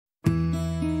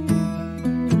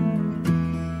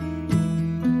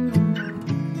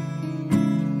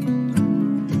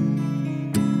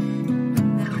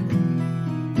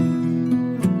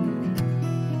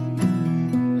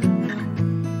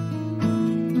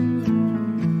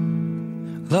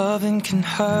Loving can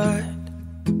hurt.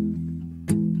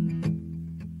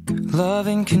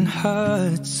 Loving can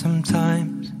hurt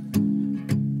sometimes,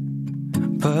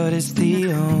 but it's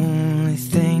the only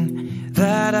thing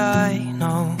that I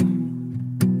know.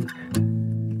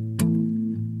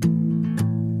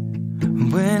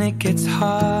 When it gets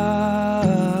hard,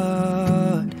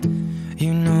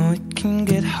 you know it can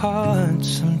get hard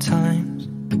sometimes.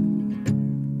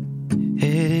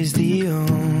 It is the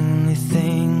only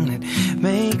thing that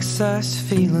makes us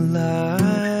feel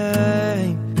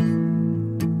alive.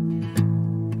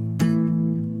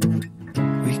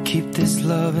 We keep this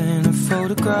love in a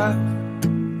photograph.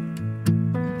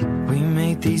 We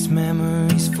make these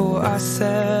memories for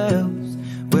ourselves,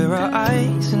 where our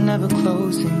eyes are never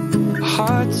closing, our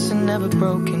hearts are never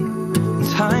broken, and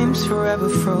time's forever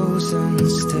frozen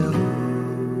still.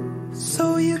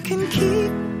 So you can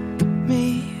keep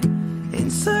me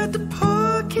inside the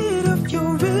pocket of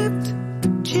your ripped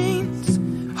jeans,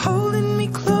 holding me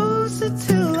closer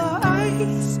till our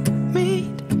eyes meet.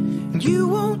 You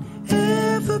won't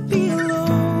ever be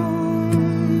alone.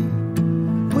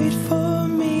 Wait for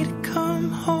me to come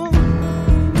home.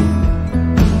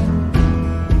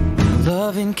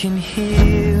 Loving can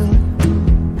heal.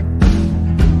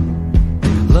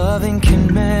 Loving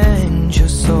can mend your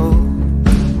soul.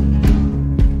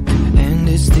 And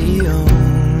it's the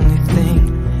only thing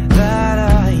that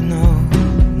I know.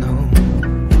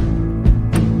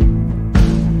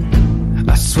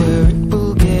 I swear it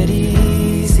will get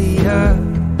easier.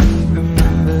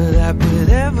 Remember that with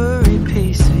every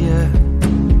piece of you.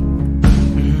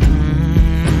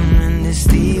 And it's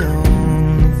the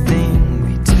only thing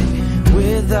we take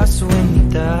with us when you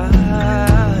die.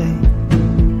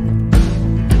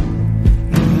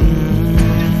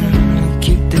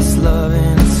 Keep this love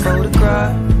in its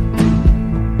photograph.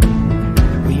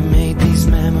 We made these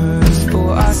memories for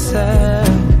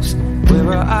ourselves, where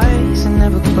our eyes are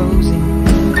never closing,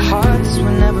 our hearts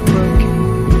were never broken,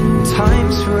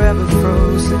 time's forever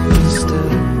frozen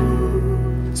still.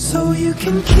 So you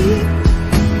can keep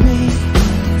me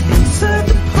inside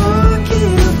the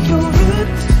pocket of your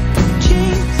ripped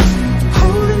jeans,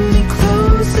 holding me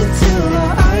closer till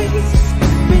our eyes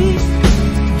meet.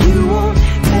 You won't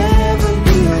ever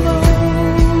be alone.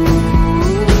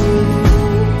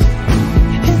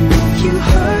 And if you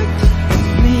hurt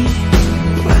me,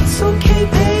 that's okay,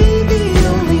 baby.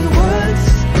 Only words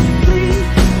bleed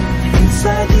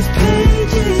inside these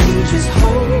pages. You just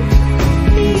hold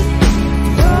me.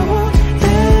 I won't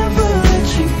ever let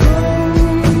you go.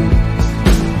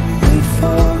 Wait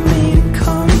for me to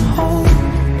come home.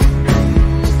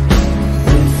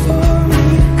 Wait for me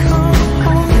to come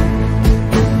home.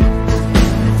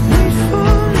 Wait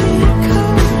for me to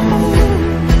come home.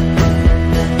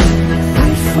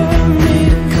 Wait for me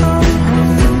to come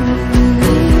home.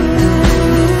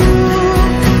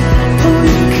 Oh,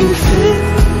 you can fit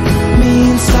me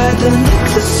inside the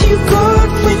necklace you got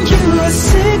when you were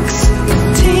 16,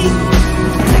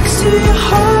 next to your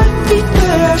heartbeat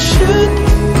where I should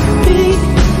be.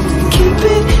 Keep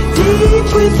it deep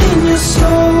within your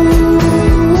soul.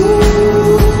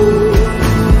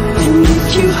 And if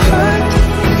you hurt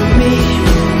me,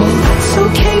 well, that's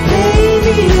okay,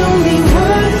 baby. Only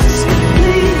words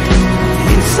bleed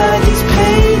inside these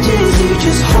pages. You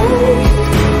just hold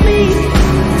me.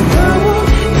 I won't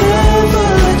ever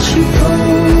let you go.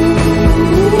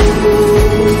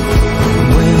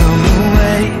 When I'm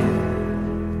away,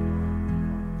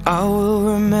 I will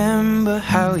remember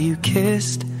how you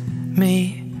kissed me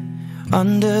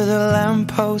under the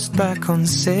lamppost back on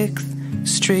 6th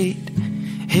Street,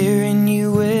 hearing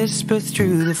you whisper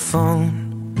through the phone.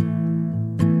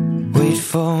 Wait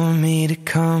for me to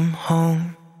come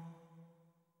home.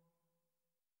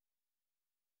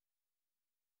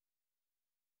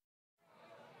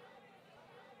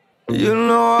 You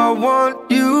know I want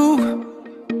you.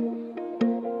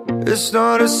 It's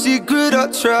not a secret I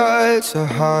try to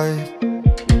hide.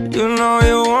 You know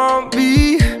you want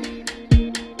me,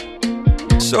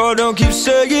 so don't keep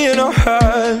saying our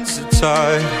hands are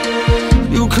tied.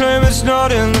 You claim it's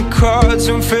not in the cards,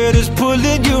 and fate is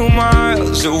pulling you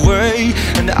miles away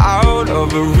and out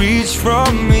of reach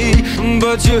from me.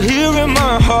 But you're here in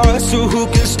my heart, so who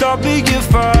can stop me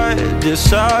if I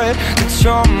decide that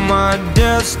you're my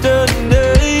destiny?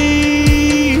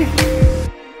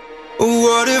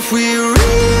 What if we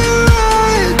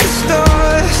rewrite the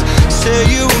stars? Say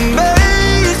you were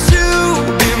made to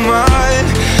be mine.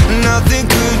 Nothing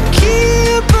could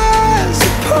keep us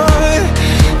apart.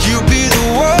 You'd be the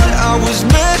one I was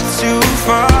meant to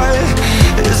find.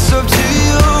 It's up to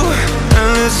you,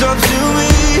 and it's up to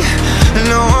me.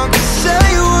 No one can say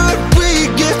what we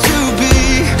get to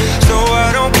be.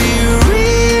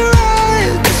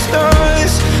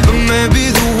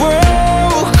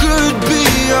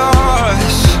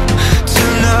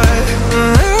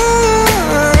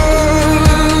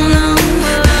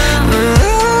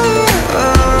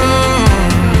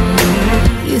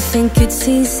 think it's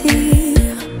easy.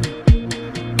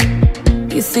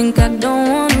 You think I don't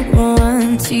wanna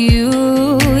run to you,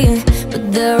 yeah.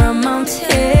 But there are mountains,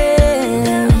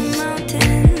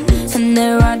 and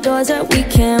there are doors that we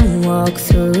can walk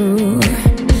through.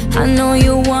 I know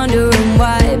you're wondering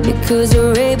why, because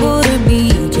you're able to be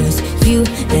just you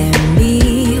and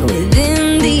me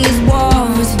within these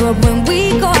walls. But when we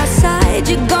go outside,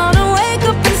 you're gonna wake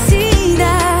up and see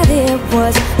that it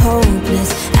was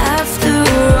hopeless after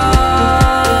all.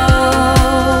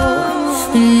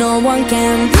 No one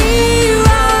can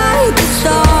rewrite the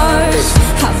stars.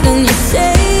 How can you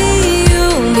say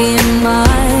you'll be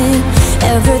mine?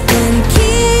 Everything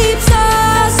keeps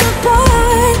us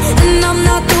apart, and I'm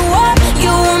not the one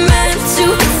you were meant to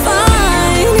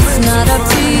find. It's not up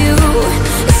to you,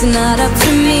 it's not up to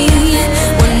me,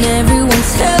 when everyone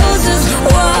tells us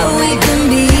what we can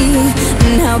be.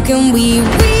 And how can we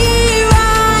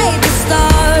rewrite the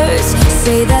stars?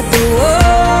 Say that the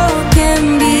world can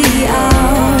be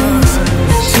ours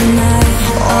tonight.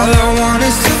 All I want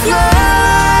is to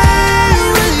fly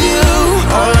with you.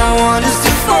 All I want is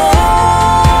to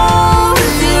fall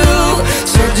with you.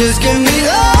 So just give me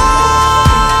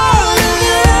all of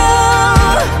you.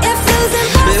 If it's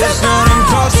impossible, it's not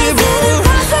impossible.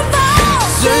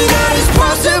 Say that it's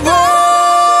possible.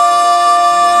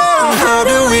 How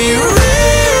do we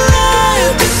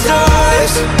rewrite the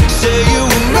stars? Say you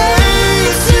were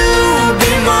made to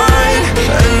be mine,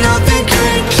 and nothing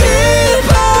can keep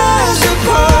us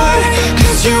apart.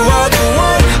 'Cause you are the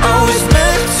one I was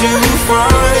meant to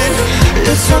find.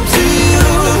 It's up to you,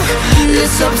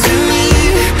 it's up to me.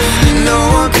 No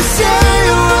one can say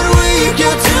what we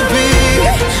get to be.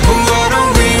 Why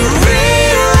don't we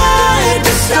rewrite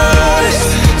the stars?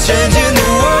 Changing the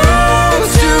world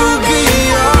to be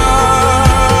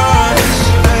ours.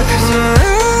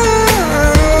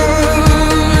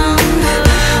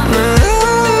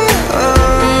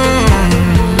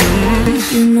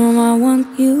 you know I want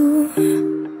you.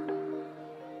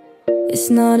 It's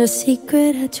not a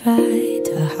secret I try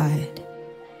to hide,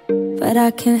 but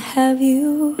I can't have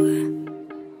you.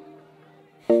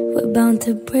 We're bound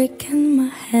to break and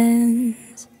my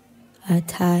hands are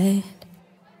tied.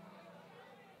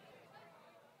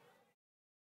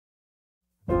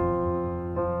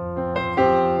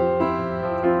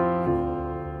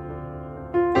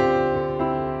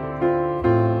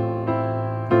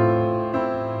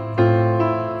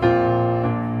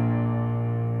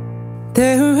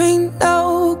 There ain't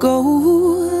no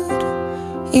gold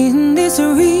in this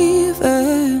river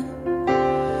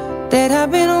that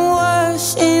I've been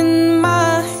washing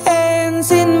my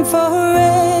hands in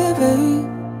forever.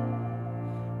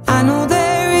 I know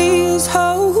there is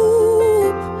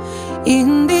hope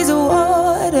in these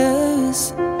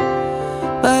waters,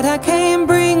 but I can't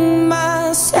bring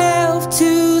myself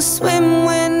to swim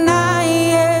when I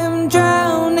am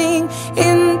drowning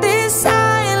in this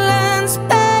silence.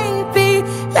 Baby,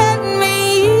 let me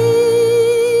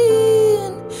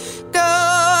in. Go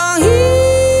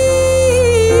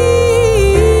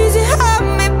easy on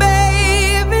me,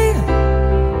 baby.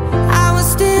 I was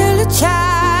still a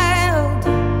child,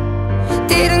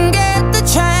 didn't get the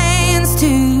chance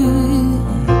to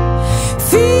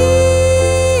feel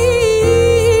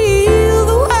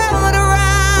the world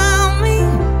around me.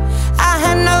 I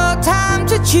had no time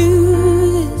to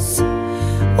choose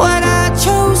what I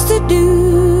chose to do.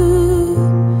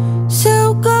 So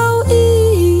go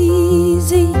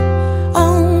easy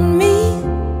on me.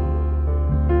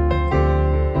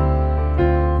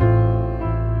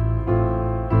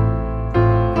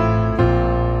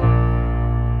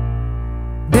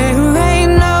 There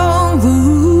ain't no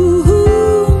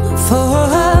room for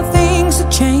things to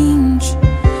change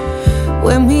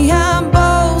when we are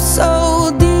both so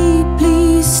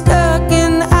deeply stuck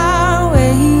in our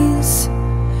ways.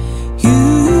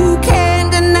 You can't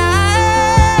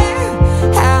deny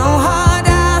how hard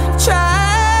I've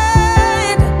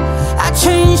tried. I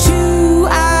changed who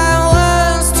I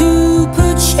was to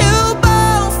put you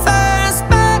both first,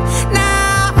 but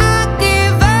now I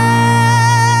give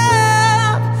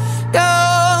up. Go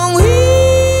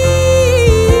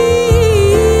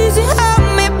easy on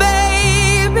me,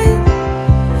 baby.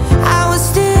 I was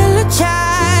still a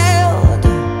child,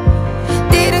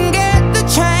 didn't get the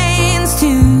chance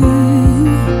to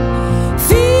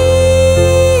feel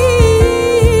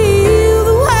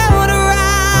the world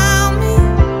around me.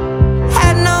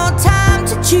 Had no time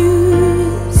to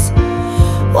choose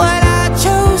what I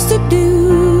chose to do.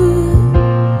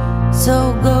 So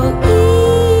go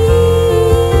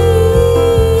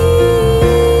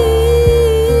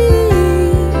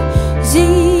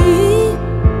easy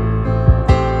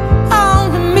on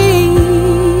me.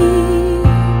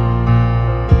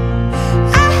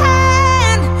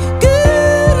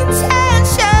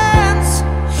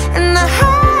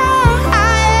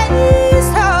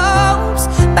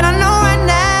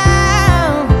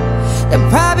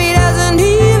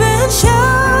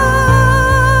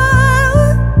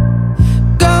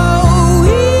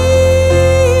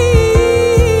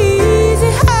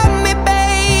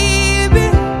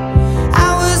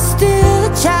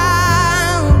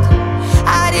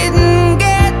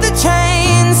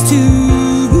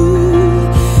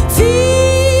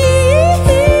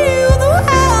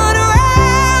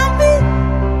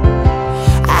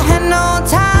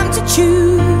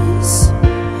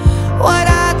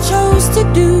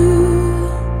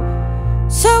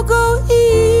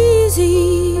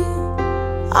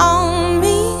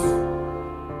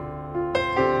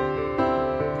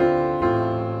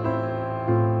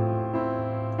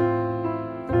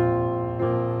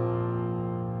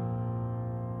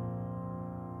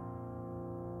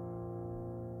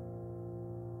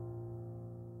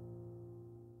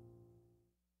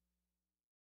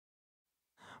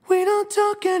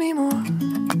 talk anymore.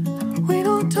 We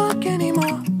don't talk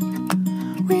anymore.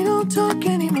 We don't talk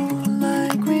anymore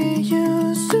like we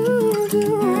used to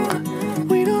do.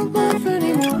 We don't laugh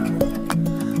anymore.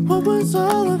 What was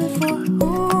all of it for?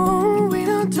 Ooh, we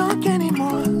don't talk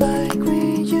anymore like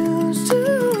we used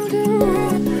to do.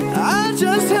 I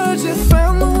just heard you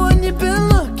found the one you've been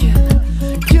looking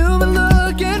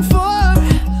for.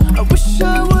 I wish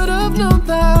I would have known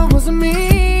that wasn't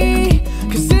me.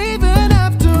 Cause even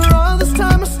after all this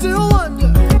time I still wonder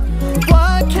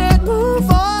why I can't move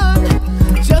on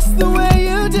just the way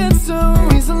you did so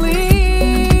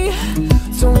easily.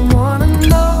 Don't wanna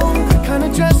know the kind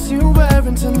of dress you're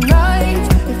wearing tonight,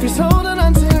 if he's holding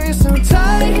on to you so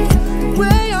tight the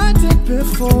way I did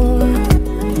before.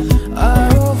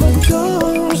 I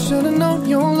overdosed, should've known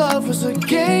your love was a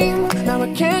game. Now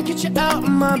I can't get you out of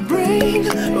my brain.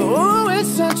 Oh, it's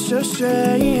such a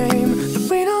shame that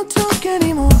we don't talk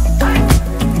anymore.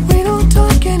 We don't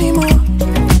talk anymore.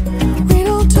 We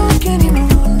don't talk anymore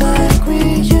like we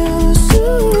used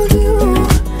to do.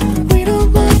 We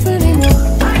don't laugh anymore.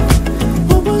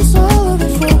 What was all of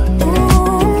it for?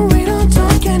 Ooh, we don't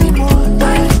talk anymore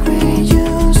like we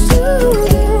used to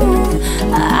do.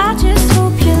 I just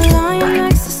hope you're lying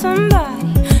next to somebody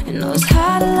who knows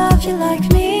how to love you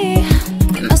like me.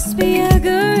 There must be a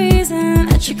good reason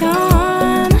that you're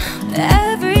gone.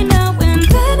 Every now and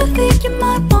then I think you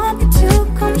might want me to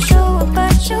come show up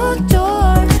at your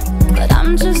door, but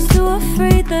I'm just too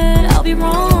afraid that I'll be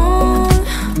wrong.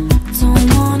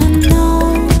 Don't wanna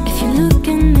know if you're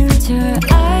looking into her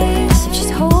eyes, if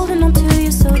she's holding on to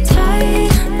you so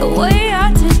tight the way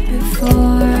I did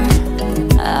before.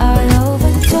 I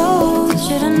overdosed,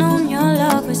 should've known your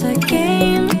love was a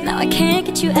game. Now I can't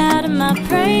get you out of my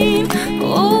brain.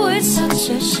 Oh, it's such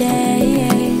a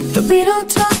shame that we don't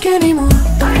talk anymore.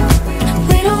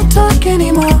 We don't talk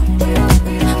anymore.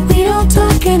 We don't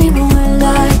talk anymore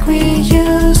like we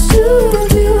used to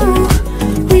do.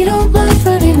 We don't laugh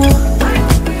anymore.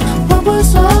 What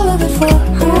was all of it for?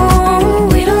 Oh,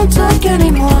 we don't talk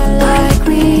anymore like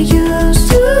we used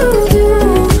to do.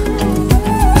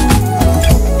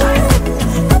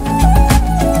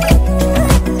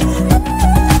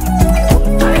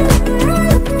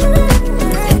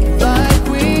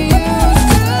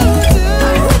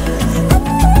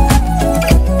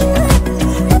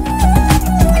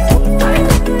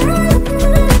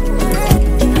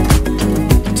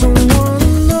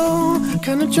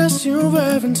 Dress you're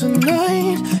wearing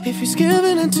tonight, if he's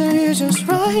giving it to you just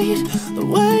right the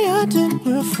way I did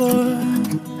before.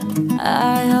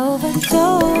 I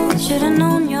overdosed, should've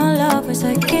known your love was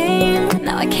a game.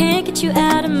 Now I can't get you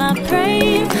out of my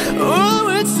brain. Oh,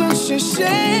 it's such a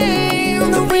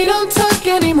shame that we don't talk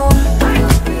anymore.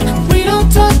 We don't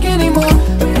talk anymore.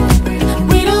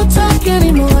 We don't talk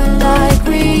anymore like